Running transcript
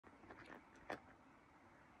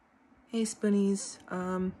Hey Spoonies,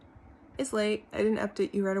 it's late. I didn't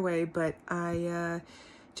update you right away, but I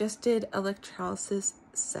just did electrolysis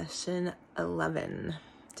session 11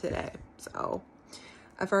 today. So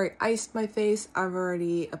I've already iced my face. I've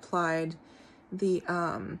already applied the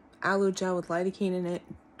aloe gel with lidocaine in it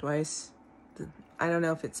twice. I don't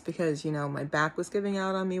know if it's because, you know, my back was giving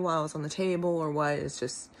out on me while I was on the table or what. It's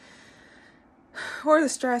just, or the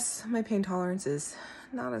stress. My pain tolerance is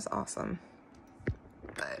not as awesome,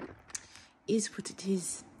 but is what it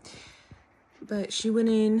is. But she went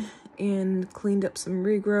in and cleaned up some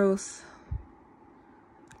regrowth.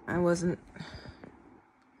 I wasn't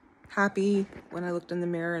happy when I looked in the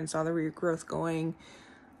mirror and saw the regrowth going.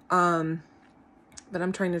 But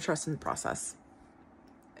I'm trying to trust in the process.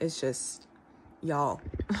 It's just, y'all,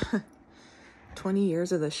 20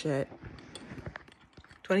 years of this shit.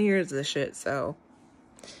 20 years of this shit, so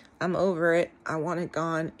I'm over it. I want it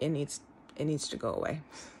gone. It needs to go away.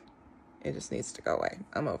 It just needs to go away.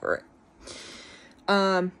 I'm over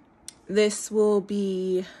it. This will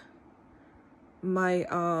be my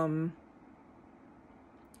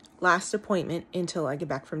last appointment until I get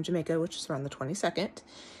back from Jamaica, which is around the 22nd.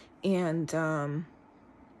 And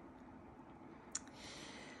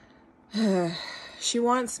she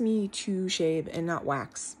wants me to shave and not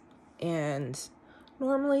wax. And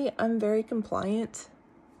normally I'm very compliant,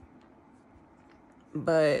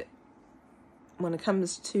 but when it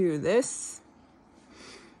comes to this,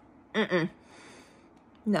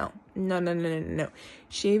 no.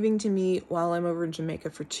 Shaving to me while I'm over in Jamaica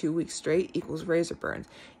for 2 weeks straight equals razor burns,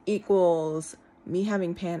 equals me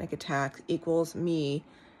having panic attacks, equals me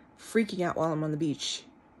freaking out while I'm on the beach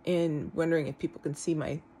and wondering if people can see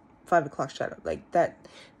my 5 o'clock shadow. Like that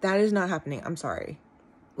is not happening. I'm sorry.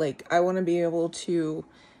 Like, I want to be able to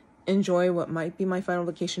enjoy what might be my final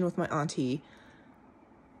vacation with my auntie.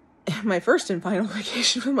 My first and final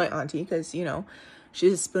vacation with my auntie, because, you know,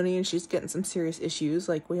 she's a Spoonie and she's getting some serious issues.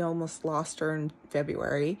 Like, we almost lost her in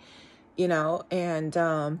February, you know, and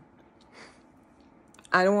I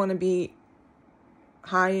don't want to be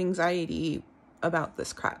high anxiety about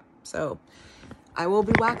this crap. So I will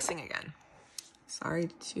be waxing again. Sorry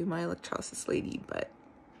to my electrolysis lady, but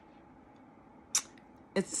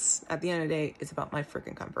it's, at the end of the day, it's about my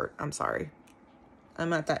freaking comfort. I'm sorry.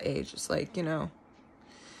 I'm at that age. It's like, you know,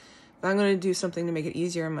 if I'm going to do something to make it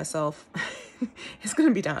easier on myself, it's going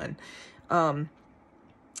to be done.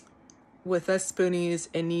 With us Spoonies,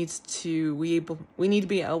 it needs to, we need to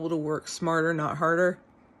be able to work smarter, not harder.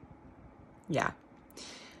 Yeah.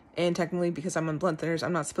 And technically, because I'm on blunt thinners,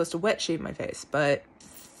 I'm not supposed to wet shave my face, but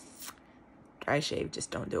dry shave, just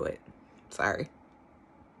don't do it. Sorry.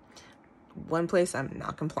 One place I'm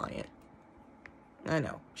not compliant. I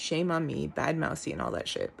know. Shame on me, bad mousy and all that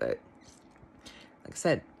shit, but like I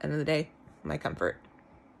said, end of the day, my comfort.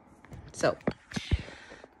 So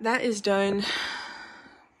that is done.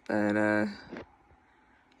 But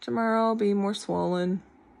tomorrow I'll be more swollen.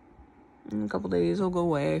 In a couple days it'll go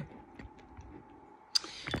away.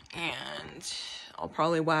 And I'll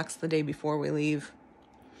probably wax the day before we leave.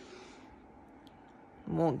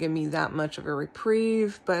 Won't give me that much of a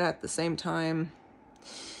reprieve, but at the same time,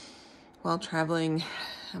 while traveling,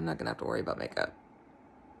 I'm not gonna have to worry about makeup.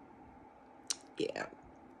 Yeah.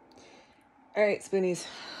 All right, Spoonies.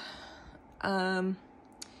 I'm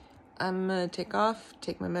gonna take off,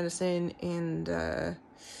 take my medicine, and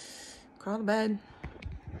crawl to bed.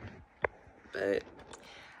 But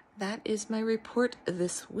that is my report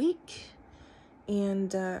this week.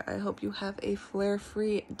 And I hope you have a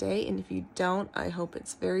flare-free day. And if you don't, I hope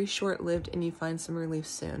it's very short-lived and you find some relief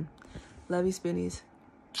soon. Love you, Spoonies.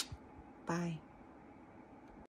 Bye.